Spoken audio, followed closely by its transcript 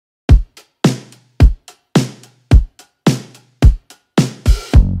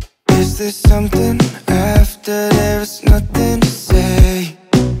Is there something after there's nothing to say?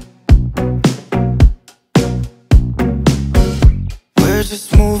 We're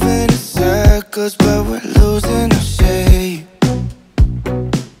just moving in circles, but we're losing our shape.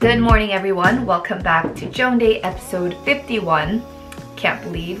 Good morning, everyone. Welcome back to JOANDAY episode 51. Can't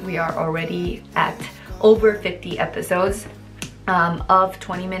believe we are already at over 50 episodes of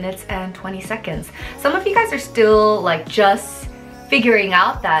 20 minutes and 20 seconds. Some of you guys are still like just figuring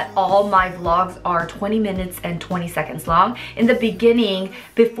out that all my vlogs are 20 minutes and 20 seconds long. In the beginning,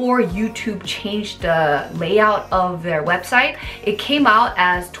 before YouTube changed the layout of their website, it came out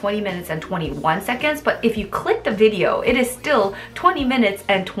as 20 minutes and 21 seconds, but if you click the video, it is still 20 minutes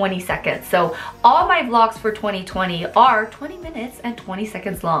and 20 seconds. So all my vlogs for 2020 are 20 minutes and 20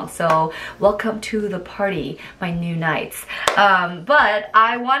 seconds long. So welcome to the party, my new nights. But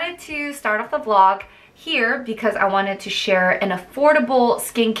I wanted to start off the vlog here because I wanted to share an affordable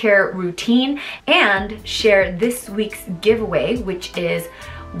skincare routine and share this week's giveaway, which is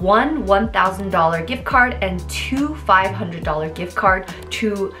one $1,000 gift card and two $500 gift card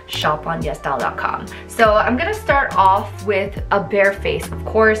to shop on Yesstyle.com. So I'm gonna start off with a bare face. Of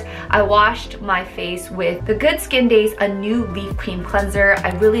course, I washed my face with the Good Skin Days, a new leaf cream cleanser. I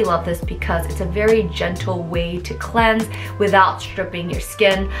really love this because it's a very gentle way to cleanse without stripping your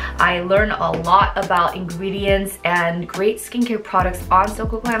skin. I learned a lot about ingredients and great skincare products on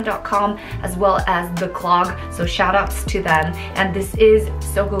SokoGlam.com as well as The Clog, so shout outs to them. And this is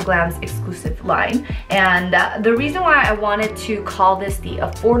Soko Glam's exclusive line. And the reason why I wanted to call this the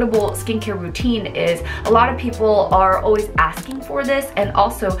affordable skincare routine is a lot of people are always asking for this, and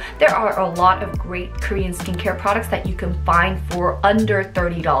also there are a lot of great Korean skincare products that you can find for under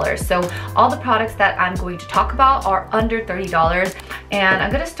 $30. So all the products that I'm going to talk about are under $30. And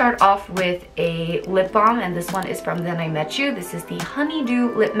I'm gonna start off with a lip balm, and this one is from Then I Met You. This is the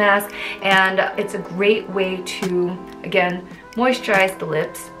Honeydew Lip Mask, and it's a great way to, again, moisturize the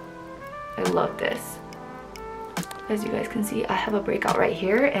lips. I love this. As you guys can see, I have a breakout right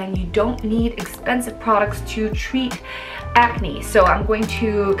here, and you don't need expensive products to treat acne. So I'm going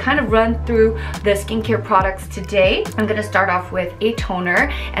to kind of run through the skincare products today. I'm going to start off with a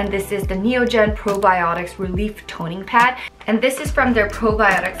toner, and this is the Neogen Probiotics Relief Toning Pad. And this is from their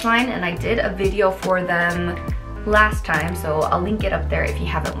Probiotics line, and I did a video for them last time, so I'll link it up there if you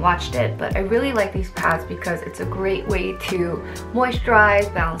haven't watched it. But I really like these pads because it's a great way to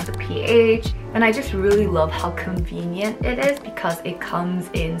moisturize, balance the pH, and I just really love how convenient it is because it comes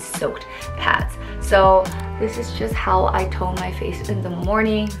in soaked pads. So this is just how I tone my face in the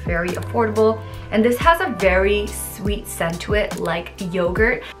morning, very affordable. And this has a very sweet scent to it, like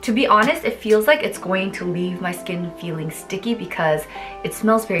yogurt. To be honest, it feels like it's going to leave my skin feeling sticky because it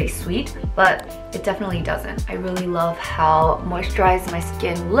smells very sweet, but it definitely doesn't. I really love how moisturized my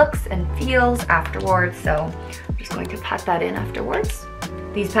skin looks and feels afterwards, so I'm just going to pat that in afterwards.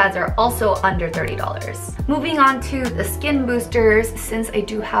 These pads are also under $30. Moving on to the skin boosters, since I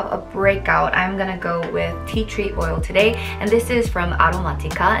do have a breakout, I'm gonna go with tea tree oil today, and this is from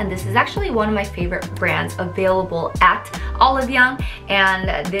Aromatica, and this is actually one of my favorite brands available at Olive Young,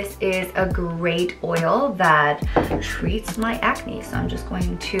 and this is a great oil that treats my acne. So I'm just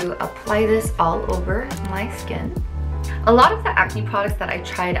going to apply this all over my skin. A lot of the acne products that I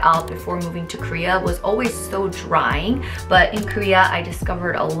tried out before moving to Korea was always so drying, but in Korea I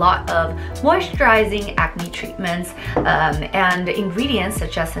discovered a lot of moisturizing acne treatments and ingredients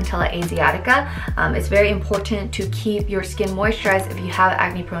such as Centella asiatica. It's very important to keep your skin moisturized if you have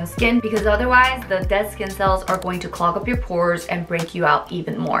acne prone skin, because otherwise the dead skin cells are going to clog up your pores and break you out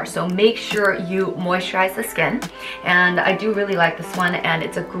even more. So make sure you moisturize the skin, and I do really like this one, and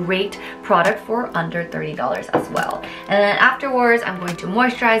it's a great product for under $30 as well. And then afterwards, I'm going to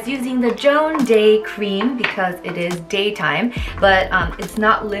moisturize using the JOANDAY cream because it is daytime, but it's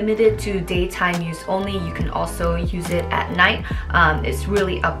not limited to daytime use only. You can also use it at night. It's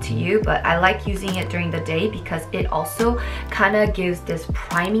really up to you, but I like using it during the day because it also kind of gives this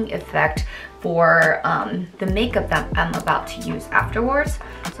priming effect for the makeup that I'm about to use afterwards.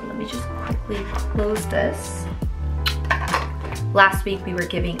 So let me just quickly close this. Last week we were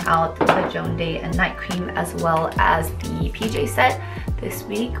giving out the JOANDAY and night cream as well as the PJ set. This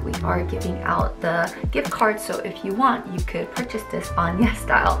week we are giving out the gift card, so if you want, you could purchase this on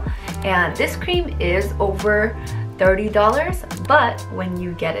Yesstyle. And this cream is over $30, but when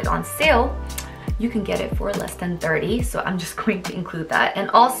you get it on sale, you can get it for less than $30, so I'm just going to include that. And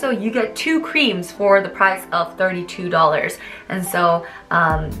also you get 2 creams for the price of $32. And so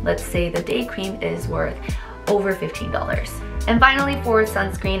let's say the day cream is worth over $15. And finally, for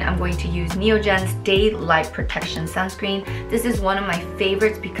sunscreen, I'm going to use Neogen's Day Light Protection Sunscreen. This is one of my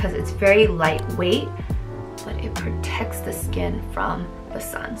favorites because it's very lightweight, but it protects the skin from the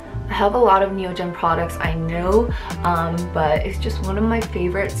sun. I have a lot of Neogen products, I know, but it's just one of my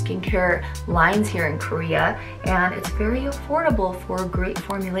favorite skincare lines here in Korea, and it's very affordable for great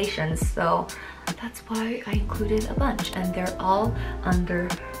formulations, so that's why I included a bunch, and they're all under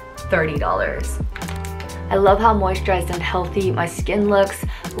 $30. I love how moisturized and healthy my skin looks,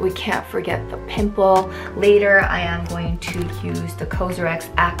 but we can't forget the pimple. Later, I am going to use the Cosrx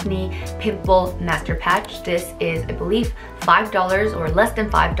Acne Pimple Master Patch. This is, I believe, $5 or less than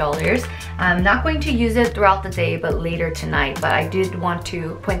 $5. I'm not going to use it throughout the day, but later tonight. But I did want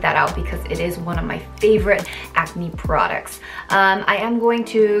to point that out because it is one of my favorite acne products. I am going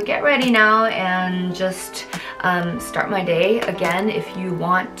to get ready now and just start my day. Again, if you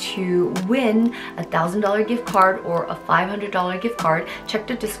want to win a $1,000 gift card or a $500 gift card, check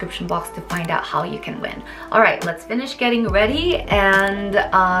the description box to find out how you can win. All right, let's finish getting ready and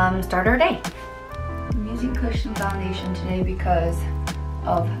start our day. I'm using cushion foundation today because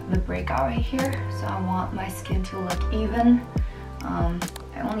of the breakout right here, so I want my skin to look even. I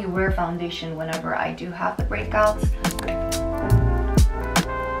only wear foundation whenever I do have the breakouts.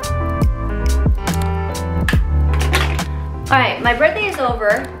 Alright, my birthday is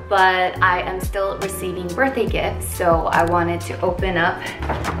over, but I am still receiving birthday gifts, so I wanted to open up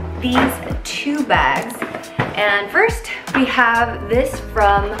these 2 bags. And first, we have this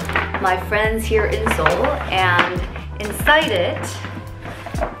from my friends here in Seoul, and inside it,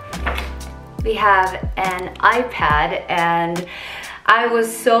 we have an iPad, and I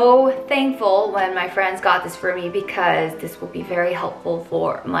was so thankful when my friends got this for me because this will be very helpful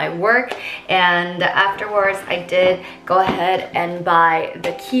for my work. And afterwards, I did go ahead and buy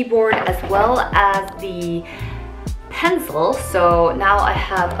the keyboard as well as the pencil. So now I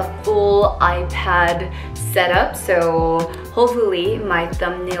have a full iPad setup. So hopefully my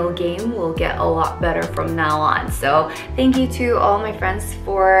thumbnail game will get a lot better from now on. So thank you to all my friends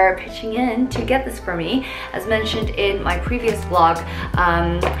for pitching in to get this for me. As mentioned in my previous vlog,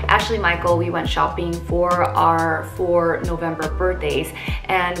 Ashley Michael, we went shopping for our 4 November birthdays,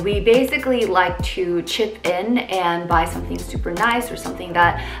 and we basically like to chip in and buy something super nice or something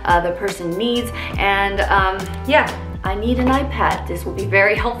that the person needs. And yeah, I need an iPad. This will be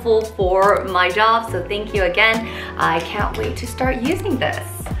very helpful for my job, so thank you again. I can't wait to start using this.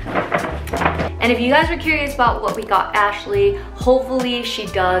 And if you guys are curious about what we got Ashley, hopefully she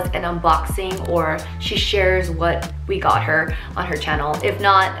does an unboxing or she shares what we got her on her channel. If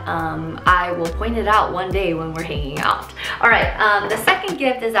not, I will point it out one day when we're hanging out. Alright, the second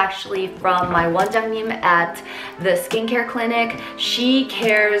gift is actually from my 원장님 at the skincare clinic. She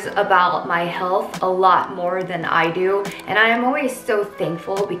cares about my health a lot more than I do, and I am always so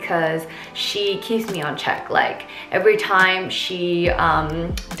thankful because she keeps me on check. Like every time she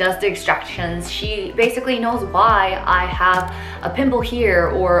does the extractions, she basically knows why I have a pimple here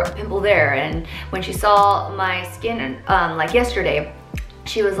or a pimple there. And when she saw my skin like yesterday,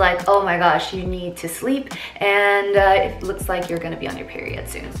 she was like, oh my gosh, you need to sleep, and it looks like you're gonna be on your period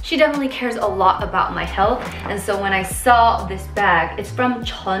soon. She definitely cares a lot about my health, and so when I saw this bag, it's from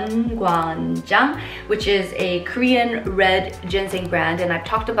Jeongwanjang, which is a Korean red ginseng brand, and I've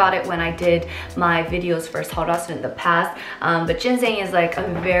talked about it when I did my videos for Seoul in the past, but ginseng is like a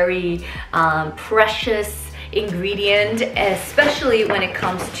very precious ingredient, especially when it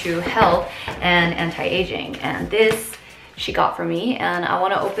comes to health and anti-aging. And this she got for me, and I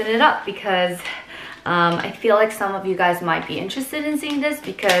want to open it up because I feel like some of you guys might be interested in seeing this,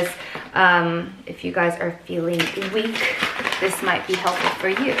 because if you guys are feeling weak, this might be helpful for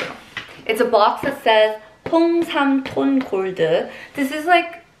you. It's a box that says 홍삼 톤 골드. This is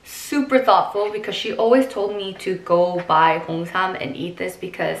like super thoughtful because she always told me to go buy 홍삼 and eat this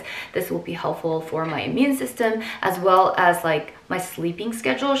because this will be helpful for my immune system as well as like my sleeping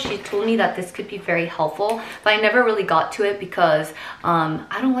schedule. She told me that this could be very helpful, but I never really got to it because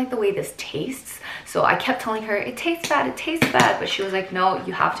I don't like the way this tastes. So I kept telling her, it tastes bad, but she was like, no,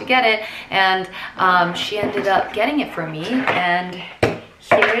 you have to get it. And she ended up getting it for me, and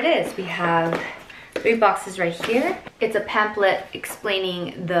here it is. We have 3 boxes right here. It's a pamphlet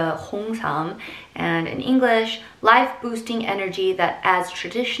explaining the 홍삼, and in English, life boosting energy that adds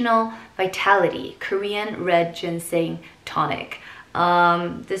traditional vitality, Korean red ginseng tonic.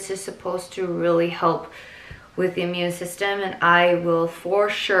 This is supposed to really help with the immune system, and I will for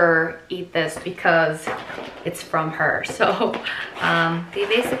sure eat this because it's from her. So they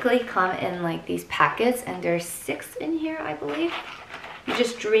basically come in like these packets, and there's 6 in here, I believe. You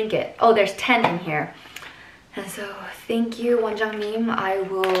just drink it. Oh, there's 10 in here. And so thank you, 원장님. I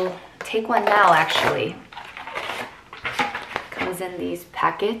will take one now actually. Comes in these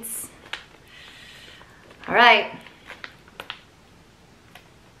packets. All right.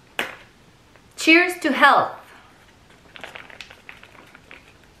 Cheers to health.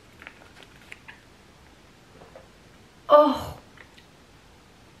 Oh.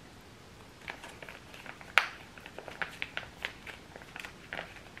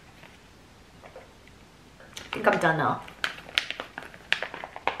 I think I'm done now.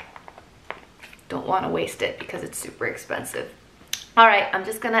 Don't want to waste it because it's super expensive. All right, I'm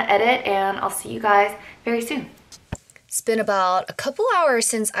just gonna edit and I'll see you guys very soon. It's been about a couple hours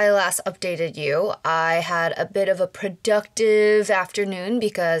since I last updated you. I had a bit of a productive afternoon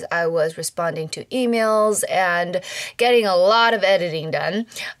because I was responding to emails and getting a lot of editing done.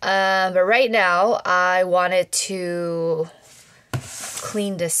 But right now, I wanted to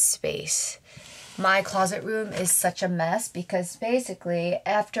clean this space. My closet room is such a mess because basically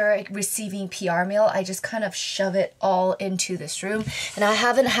after receiving PR mail, I just kind of shove it all into this room and I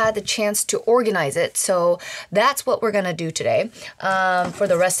haven't had the chance to organize it. So that's what we're gonna do today for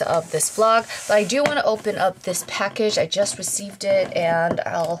the rest of this vlog. But I do want to open up this package. I just received it and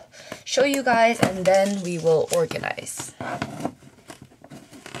I'll show you guys and then we will organize.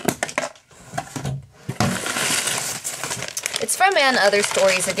 It's from And Other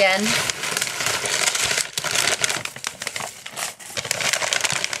Stories again.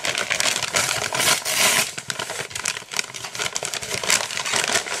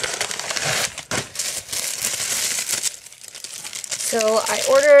 So I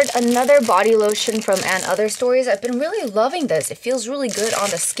ordered another body lotion from And Other Stories. I've been really loving this. It feels really good on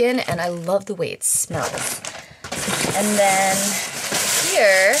the skin and I love the way it smells. And then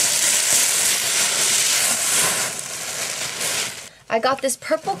here, I got this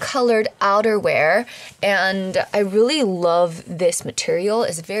purple colored outerwear and I really love this material.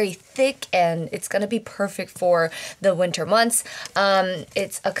 It's very thick and it's gonna be perfect for the winter months.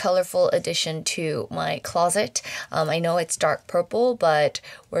 It's a colorful addition to my closet. I know it's dark purple, but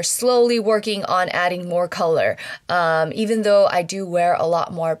we're slowly working on adding more color. Even though I do wear a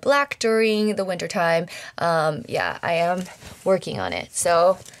lot more black during the winter time, yeah, I am working on it.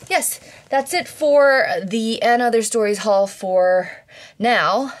 So yes, that's it for the And Other Stories haul for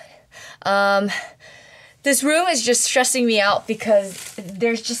now. This room is just stressing me out because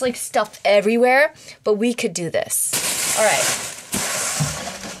there's just like stuff everywhere, but we could do this. All right.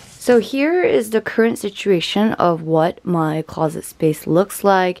 So here is the current situation of what my closet space looks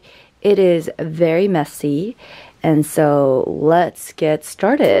like. It is very messy, and so let's get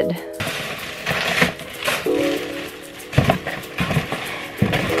started.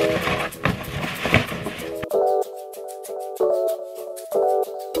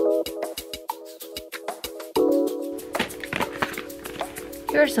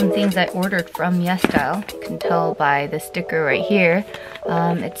 Here are some things I ordered from Yesstyle. You can tell by the sticker right here.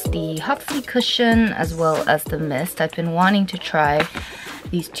 It's the Huxley cushion as well as the mist. I've been wanting to try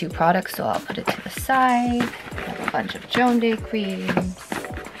these two products, so I'll put it to the side. I have a bunch of JOANDAY creams.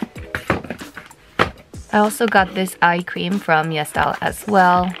 I also got this eye cream from Yesstyle as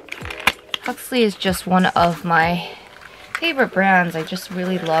well. Huxley is just one of my favorite brands. I just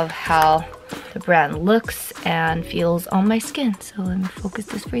really love how the brand looks and feels on my skin. So let me focus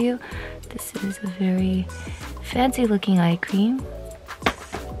this for you. This is a very fancy looking eye cream.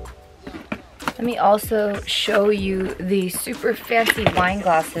 Let me also show you the super fancy wine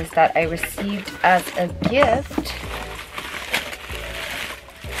glasses that I received as a gift.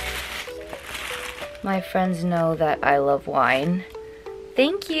 My friends know that I love wine.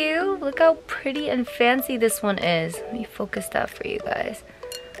 Thank you! Look how pretty and fancy this one is. Let me focus that for you guys.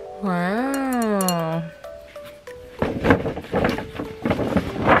 Wow.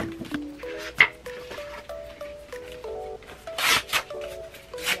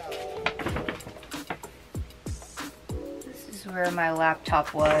 This is where my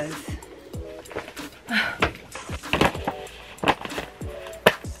laptop was.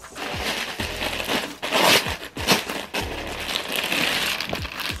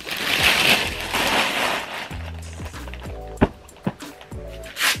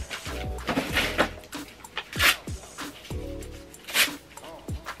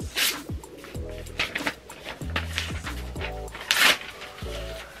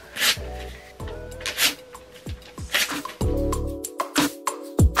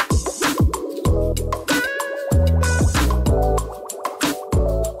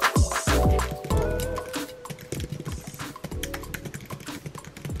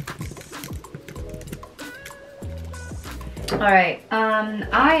 Alright,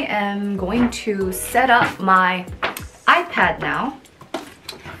 I am going to set up my iPad now.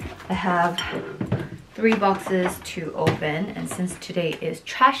 I have 3 boxes to open, and since today is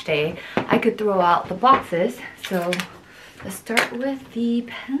trash day, I could throw out the boxes. So let's start with the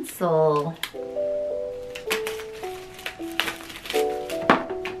pencil.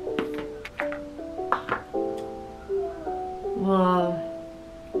 Whoa.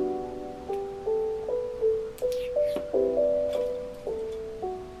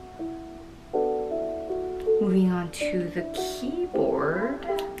 Moving on to the keyboard.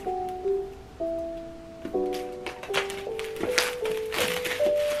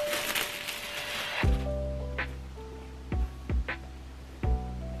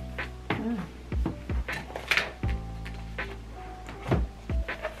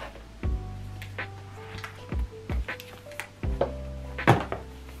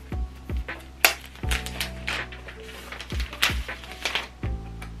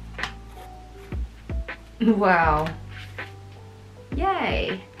 Wow.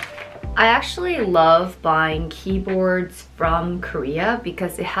 Yay. I actually love buying keyboards from Korea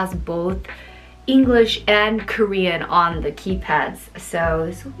because it has both English and Korean on the keypads. So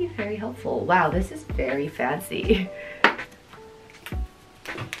this will be very helpful. Wow, this is very fancy.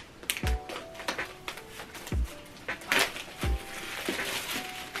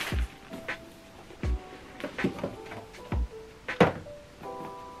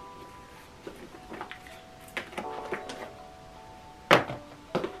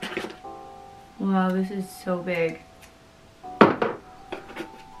 Wow, this is so big.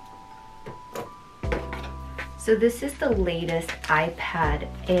 So this is the latest iPad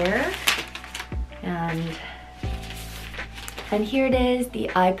Air, and here it is, the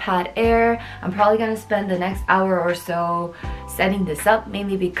iPad Air. I'm probably gonna spend the next hour or so setting this up,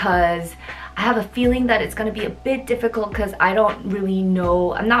 mainly because I have a feeling that it's gonna be a bit difficult because I don't really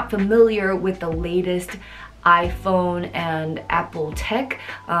know, I'm not familiar with the latest iPhone and Apple tech.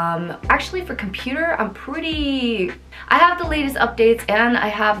 Actually for computer, I have the latest updates and I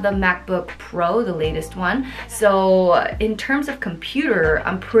have the MacBook Pro, the latest one. So in terms of computer,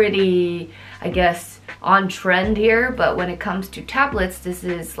 I'm pretty, I guess, on trend here, but when it comes to tablets, this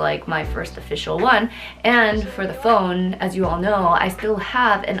is like my first official one. And for the phone, as you all know, I still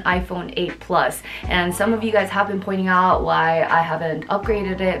have an iPhone 8 Plus, and some of you guys have been pointing out why I haven't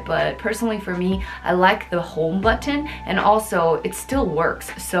upgraded it, but personally for me, I like the home button, and also it still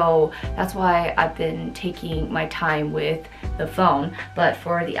works, so that's why I've been taking my time with the phone. But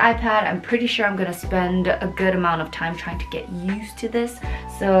for the iPad, I'm pretty sure I'm gonna spend a good amount of time trying to get used to this.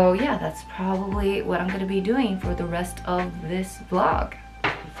 So yeah, that's probably what I'm gonna be doing for the rest of this vlog.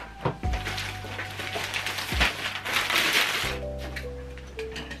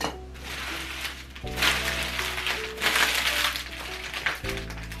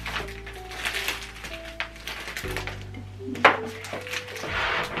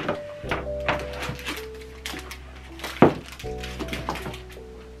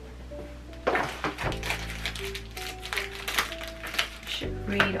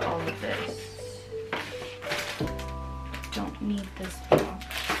 Read all of this. Don't need this box.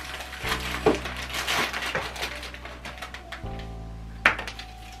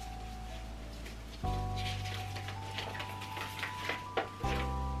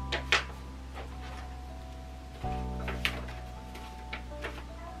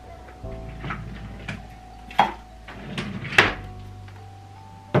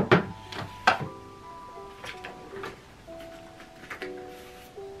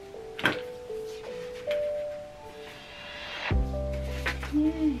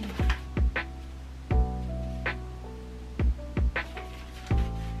 Yay.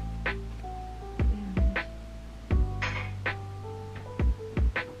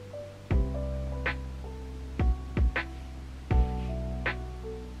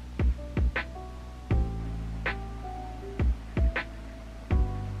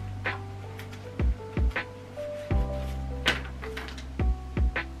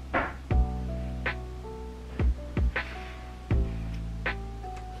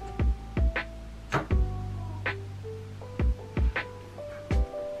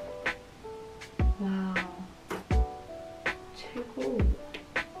 Wow. 최고.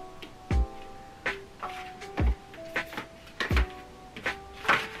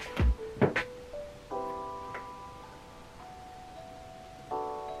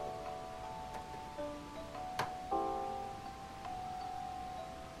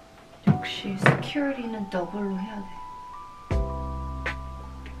 역시 security는 더블로 해야 돼.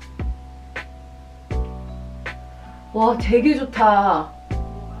 와, 되게 좋다.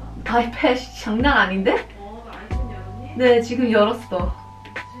 아이패드 장난 아닌데? 나 아이폰 열었니? 네, 지금 열었어.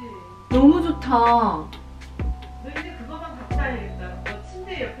 너무 좋다.